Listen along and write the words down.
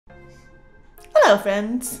Hello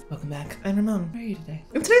friends, welcome back. I'm Ramon. How are you today?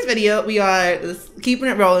 In today's video, we are keeping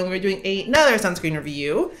it rolling. We're doing another sunscreen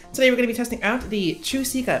review. Today we're going to be testing out the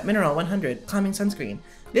Truecica Mineral 100 Calming Sunscreen.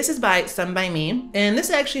 This is by Sun By Me, and this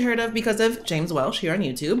I actually heard of because of Jame Welsh here on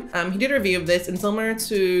YouTube. He did a review of this, and similar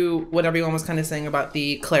to what everyone was kind of saying about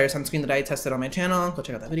the Claire sunscreen that I tested on my channel, go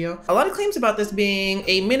check out that video. A lot of claims about this being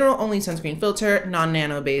a mineral-only sunscreen filter,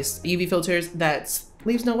 non-nano based UV filters that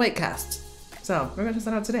leaves no white cast. So we're gonna test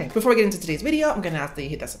that out today. Before we get into today's video, I'm gonna ask that you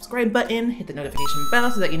hit that subscribe button, hit the notification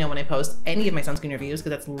bell so that you know when I post any of my sunscreen reviews,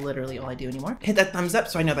 because that's literally all I do anymore. Hit that thumbs up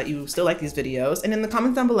so I know that you still like these videos. And in the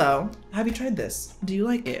comments down below, have you tried this? Do you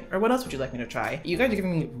like it? Or what else would you like me to try? You guys are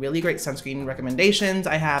giving me really great sunscreen recommendations.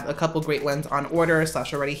 I have a couple great ones on order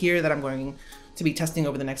 / already here that I'm going to be testing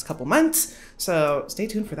over the next couple months. So stay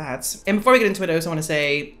tuned for that. And before we get into it, I also want to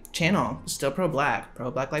say, channel, still pro-Black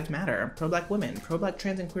lives matter, pro-Black women, pro-Black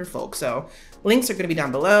trans and queer folk. So links are going to be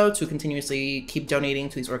down below to continuously keep donating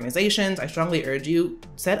to these organizations. I strongly urge you,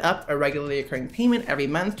 set up a regularly occurring payment every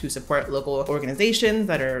month to support local organizations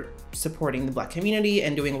that are supporting the Black community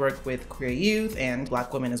and doing work with queer youth and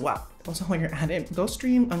Black women as well. Also, while you're at it, go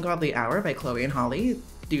stream Ungodly Hour by Chloe and Holly.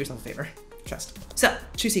 Do yourself a favor. Trust. So,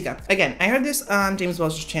 Truecica. Again, I heard this on Jame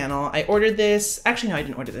Welsh's channel. I ordered this. Actually, no, I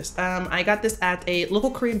didn't order this. I got this at a local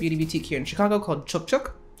Korean beauty boutique here in Chicago called Chuk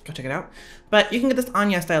Chuk. Go check it out. But you can get this on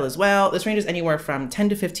YesStyle as well. This ranges anywhere from $10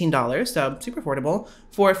 to $15, so super affordable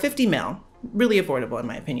for 50 ml. Really affordable in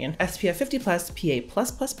my opinion. SPF 50+,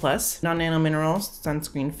 PA+++, non-nano minerals,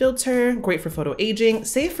 sunscreen filter, great for photo aging,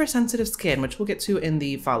 safe for sensitive skin, which we'll get to in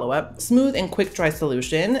the follow-up. Smooth and quick dry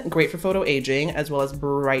solution, great for photo aging as well as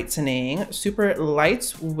brightening. Super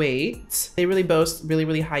lightweight. They really boast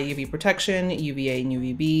really high UV protection, UVA and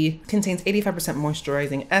UVB. Contains 85%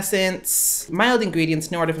 moisturizing essence. Mild ingredients,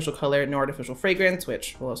 no artificial color, no artificial fragrance,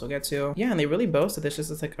 which we'll also get to. Yeah, and they really boast that this just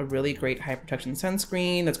is like a really great high protection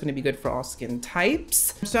sunscreen that's going to be good for all skin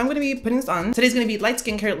types. So I'm going to be putting this on. Today's going to be light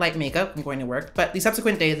skincare, light makeup. I'm going to work, but the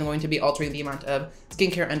subsequent days I'm going to be altering the amount of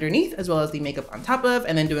skincare underneath as well as the makeup on top of,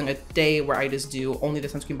 and then doing a day where I just do only the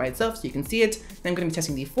sunscreen by itself so you can see it. Then I'm going to be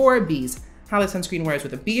testing the 4 Bs. How the sunscreen wears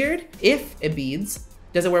with a beard, if it beads,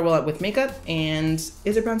 does it wear well with makeup, and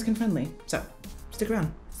is it brown skin friendly? So stick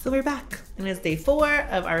around. So we're back, and it's day 4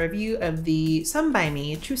 of our review of the Sun By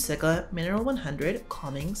Me Truecica Mineral 100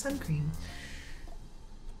 Calming Sun Cream.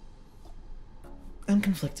 I'm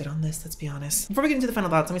conflicted on this, let's be honest. Before we get into the final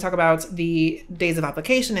thoughts, let me talk about the days of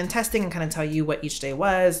application and testing and kind of tell you what each day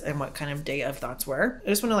was and what kind of day of thoughts were. I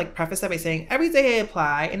just want to preface that by saying every day I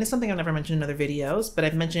apply, and it's something I've never mentioned in other videos, but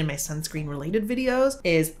I've mentioned in my sunscreen related videos,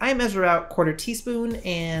 is I measure out 1/4 teaspoon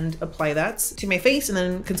and apply that to my face, and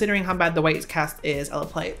then considering how bad the white cast is, I'll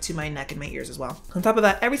apply it to my neck and my ears as well. On top of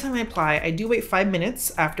that, every time I apply, I do wait 5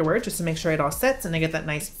 minutes afterwards just to make sure it all sets and I get that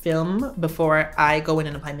nice film before I go in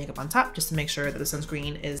and apply makeup on top, just to make sure that the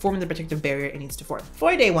sunscreen is forming the protective barrier it needs to form.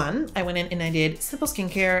 For day 1, I went in and I did simple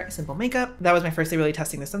skincare, simple makeup. That was my first day really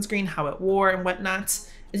testing the sunscreen, how it wore and whatnot.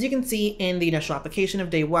 As you can see in the initial application of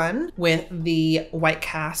day 1 with the white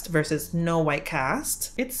cast versus no white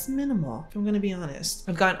cast, it's minimal, if I'm gonna be honest.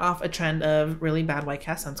 I've gotten off a trend of really bad white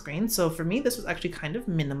cast sunscreen, so for me this was actually kind of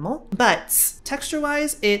minimal. But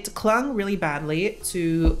texture-wise, it clung really badly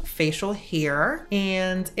to facial hair,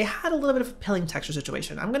 and it had a little bit of a pilling texture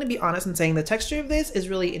situation. I'm gonna be honest in saying the texture of this is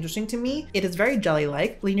really interesting to me. It is very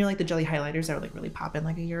jelly-like, like the jelly highlighters that were really popping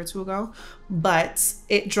a year or 2 ago, but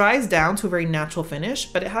it dries down to a very natural finish,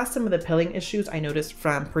 but it has some of the pilling issues I noticed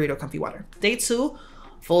from Purito Comfy Water. Day 2,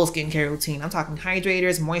 full skincare routine. I'm talking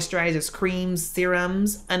hydrators, moisturizers, creams,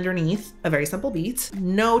 serums underneath, a very simple beat.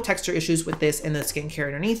 No texture issues with this in the skincare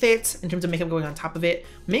underneath it. In terms of makeup going on top of it,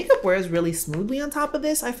 makeup wears really smoothly on top of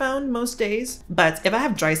this, I found most days. But if I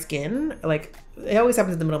have dry skin, it always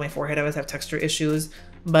happens in the middle of my forehead, I always have texture issues,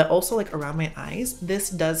 but also around my eyes,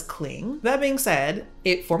 this does cling. That being said,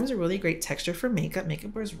 it forms a really great texture for makeup.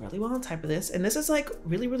 Makeup wears really well on top of this, and this is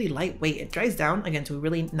really lightweight. It dries down again to a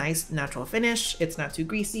really nice natural finish. It's not too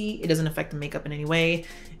greasy. It doesn't affect the makeup in any way.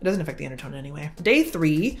 It doesn't affect the undertone in any way. Day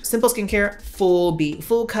 3, simple skincare, full beat,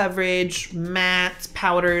 full coverage, matte,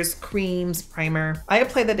 powders, creams, primer. I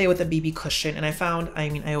applied that day with a BB cushion, and I found,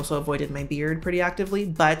 I also avoided my beard pretty actively,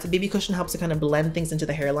 but the BB cushion helps to kind of blend things into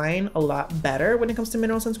the hairline a lot better when it comes to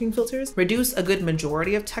mineral sunscreen filters. Reduce a good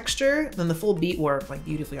majority of texture, then the full beat wore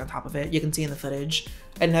beautifully on top of it. You can see in the footage.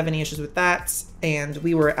 I didn't have any issues with that, and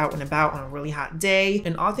we were out and about on a really hot day,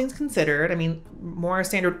 and all things considered, more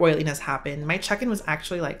standard oiliness happened. My check-in was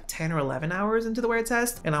actually 10 or 11 hours into the wear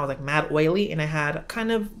test, and I was mad oily, and I had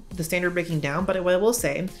kind of the standard breaking down. But what I will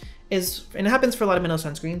say is, and it happens for a lot of mineral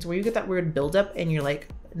sunscreens, where you get that weird buildup and you're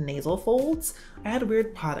nasal folds. I had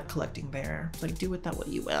weird product collecting there. Like, do with that what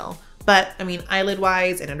you will. But I mean, eyelid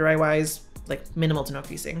wise and under eye wise, like minimal to no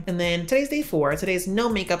creasing. And then today's day 4. Today's no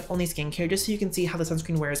makeup, only skincare, just so you can see how the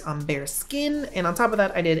sunscreen wears on bare skin. And on top of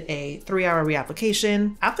that, I did a 3-hour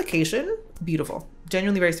reapplication. Application, beautiful.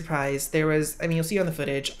 Genuinely very surprised. There was, I mean, you'll see on the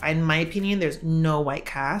footage, in my opinion, there's no white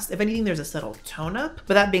cast. If anything, there's a subtle tone up.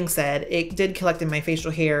 But that being said, it did collect in my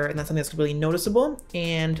facial hair, and that's something that's really noticeable.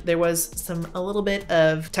 And there was a little bit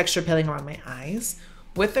of texture peeling around my eyes.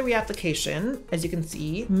 With the reapplication, as you can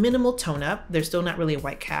see, minimal tone up. There's still not really a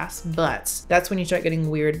white cast, but that's when you start getting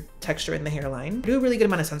weird texture in the hairline. I do a really good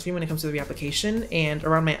amount of sunscreen when it comes to the reapplication, and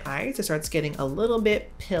around my eyes, it starts getting a little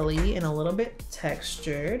bit pilly and a little bit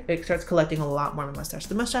textured. It starts collecting a lot more of my mustache.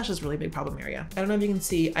 The mustache is a really big problem area. I don't know if you can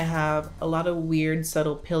see, I have a lot of weird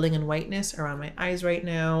subtle pilling and whiteness around my eyes right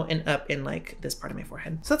now and up in like this part of my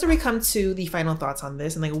forehead. So let's already come to the final thoughts on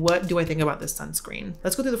this and like, what do I think about this sunscreen?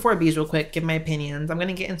 Let's go through the 4 Bs real quick, give my opinions. I'm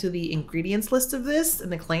gonna get into the ingredients list of this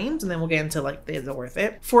and the claims, and then we'll get into like, is it worth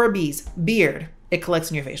it? 4 Bs, beard. It collects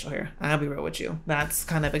in your facial hair. I'll be real with you. That's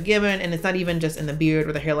kind of a given, and it's not even just in the beard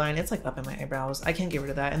or the hairline, it's like up in my eyebrows. I can't get rid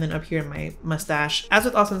of that. And then up here in my mustache. As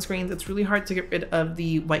with all sunscreens, it's really hard to get rid of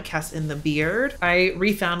the white cast in the beard. I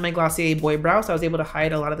refound my Glossier Boy Brow, so I was able to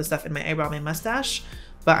hide a lot of the stuff in my eyebrow and my mustache.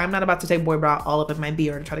 But I'm not about to take Boy Brow all up in my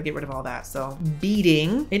beard and try to get rid of all that. So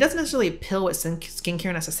beading, it doesn't necessarily pill with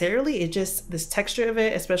skincare necessarily. It just, this texture of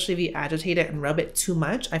it, especially if you agitate it and rub it too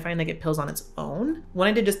much, I find like it pills on its own. When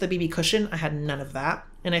I did just the BB cushion, I had none of that.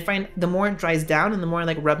 And I find the more it dries down and the more I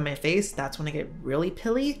like rub my face, that's when I get really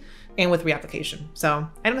pilly, and with reapplication. So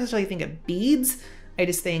I don't necessarily think it beads. I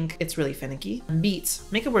just think it's really finicky. Beats.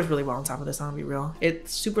 Makeup wears really well on top of this, I'll be real.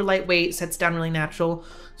 It's super lightweight, sets down really natural,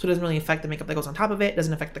 so it doesn't really affect the makeup that goes on top of it,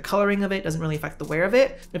 doesn't affect the coloring of it, doesn't really affect the wear of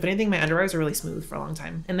it. If anything, my under eyes are really smooth for a long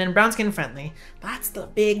time. And then brown skin friendly. That's the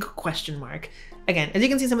big question mark. Again, as you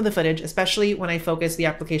can see some of the footage, especially when I focus the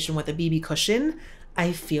application with a BB cushion,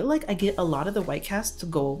 I feel like I get a lot of the white cast to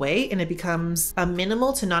go away and it becomes a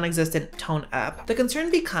minimal to non-existent tone up. The concern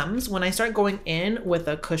becomes when I start going in with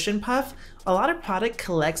a cushion puff, a lot of product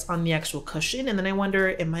collects on the actual cushion, and then I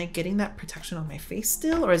wonder, am I getting that protection on my face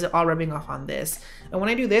still, or is it all rubbing off on this? And when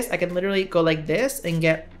I do this, I can literally go like this and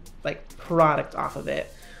get like product off of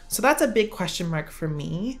it. So that's a big question mark for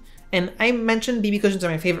me. And I mentioned BB cushions are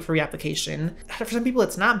my favorite for reapplication. For some people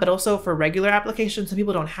it's not, but also for regular application, some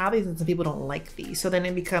people don't have these and some people don't like these. So then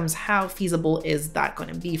it becomes, how feasible is that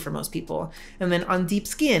going to be for most people? And then on deep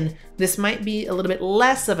skin, this might be a little bit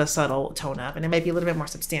less of a subtle tone up and it might be a little bit more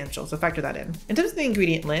substantial. So factor that in. In terms of the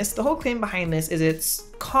ingredient list, the whole claim behind this is it's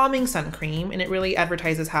calming sun cream, and it really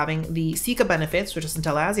advertises having the Suncream benefits, which is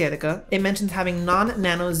Centella Asiatica. It mentions having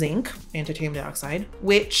non-nano zinc and titanium dioxide,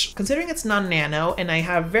 which, considering it's non-nano and I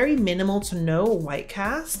have very minimal to no white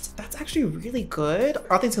cast, that's actually really good.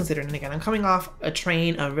 All things considered, and again, I'm coming off a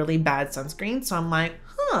train of really bad sunscreen, so I'm like,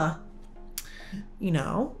 huh, you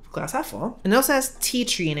know, glass half full. And it also has tea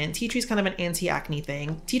tree in it. Tea tree is kind of an anti-acne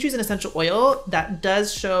thing. Tea tree is an essential oil that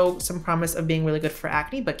does show some promise of being really good for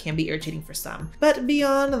acne, but can be irritating for some. But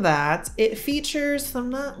beyond that, it features some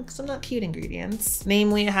not cute ingredients.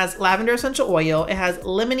 Namely, it has lavender essential oil, it has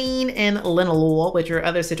limonene and linalool, which are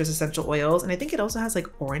other citrus essential oils, and I think it also has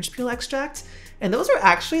like orange peel extract. And those are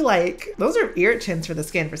actually like, those are irritants for the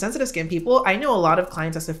skin. For sensitive skin people, I know a lot of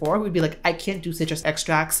clients at Sephora who would be like, I can't do citrus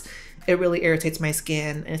extracts. It really irritates my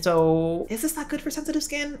skin. And so is this not good for sensitive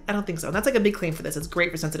skin? I don't think so. And that's like a big claim for this. It's great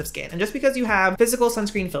for sensitive skin. And just because you have physical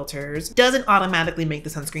sunscreen filters doesn't automatically make the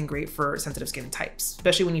sunscreen great for sensitive skin types,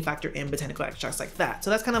 especially when you factor in botanical extracts like that. So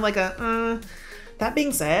that's kind of like a, that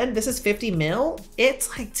being said, this is 50 mil.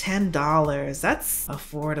 It's like $10. That's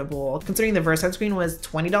affordable. Considering the Verse sunscreen was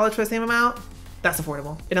 $20 for the same amount, that's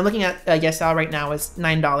affordable. And I'm looking at YesStyle right now is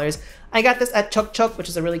 $9. I got this at Chuk Chuk, which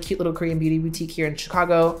is a really cute little Korean beauty boutique here in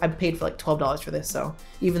Chicago. I paid for like $12 for this, so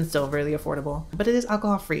even still really affordable. But it is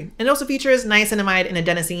alcohol free. And it also features niacinamide and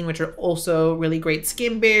adenosine, which are also really great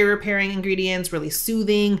skin barrier repairing ingredients, really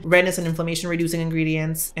soothing, redness and inflammation reducing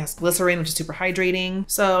ingredients. It has glycerin, which is super hydrating.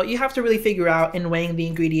 So you have to really figure out in weighing the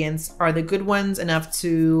ingredients, are the good ones enough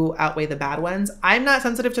to outweigh the bad ones? I'm not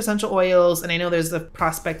sensitive to essential oils, and I know there's a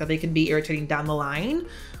prospect that they can be irritating down the line.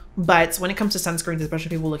 But when it comes to sunscreens, especially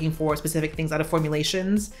people looking for specific things out of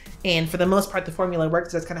formulations, and for the most part, the formula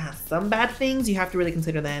works, just kind of has some bad things, you have to really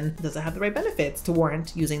consider then, does it have the right benefits to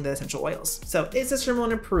warrant using the essential oils? So is this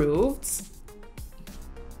hormone approved?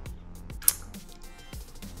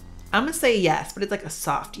 I'm gonna say yes, but it's like a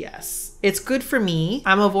soft yes. It's good for me.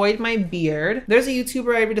 I'm avoid my beard. There's a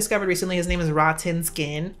YouTuber I rediscovered recently. His name is Rotten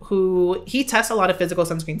Skin, who he tests a lot of physical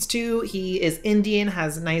sunscreens too. He is Indian,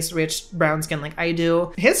 has nice rich brown skin like I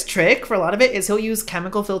do. His trick for a lot of it is he'll use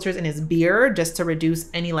chemical filters in his beard just to reduce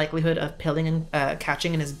any likelihood of pilling and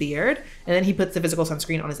catching in his beard. And then he puts the physical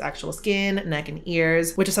sunscreen on his actual skin, neck, and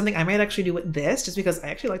ears, which is something I might actually do with this just because I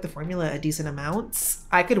actually like the formula a decent amount.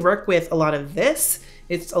 I could work with a lot of this.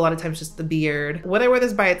 It's a lot of times just the beard. Would I wear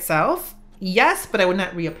this by itself? Yes, but I would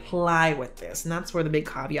not reapply with this. And that's where the big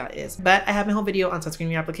caveat is. But I have my whole video on sunscreen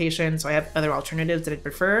reapplication, so I have other alternatives that I'd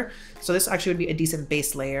prefer. So this actually would be a decent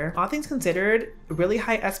base layer. All things considered, really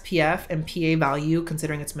high SPF and PA value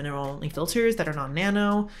considering it's mineral only filters that are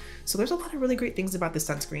non-nano. So there's a lot of really great things about this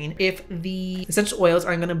sunscreen. If the essential oils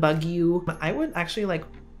aren't gonna bug you, I would actually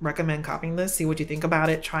recommend copying this, see what you think about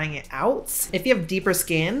it, trying it out. If you have deeper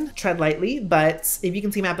skin, tread lightly, but if you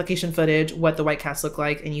can see my application footage, what the white cast look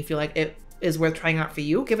like, and you feel like it is worth trying out for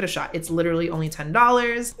you, give it a shot. It's literally only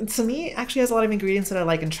 $10. To me, it actually has a lot of ingredients that I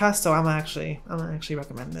like and trust, so I'm gonna actually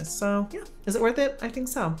recommend this. So yeah, is it worth it? I think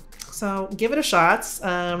so. So give it a shot.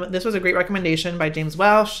 This was a great recommendation by Jame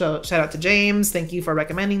Welsh, so shout out to James. Thank you for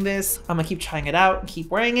recommending this. I'm gonna keep trying it out, keep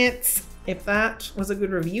wearing it. If that was a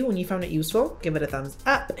good review and you found it useful, give it a thumbs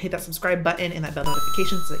up, hit that subscribe button and that bell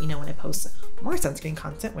notification so that you know when I post more sunscreen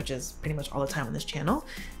content, which is pretty much all the time on this channel.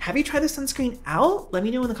 Have you tried this sunscreen out? Let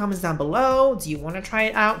me know in the comments down below. Do you want to try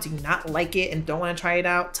it out? Do you not like it and don't want to try it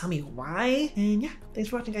out? Tell me why. And yeah,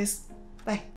 thanks for watching, guys. Bye.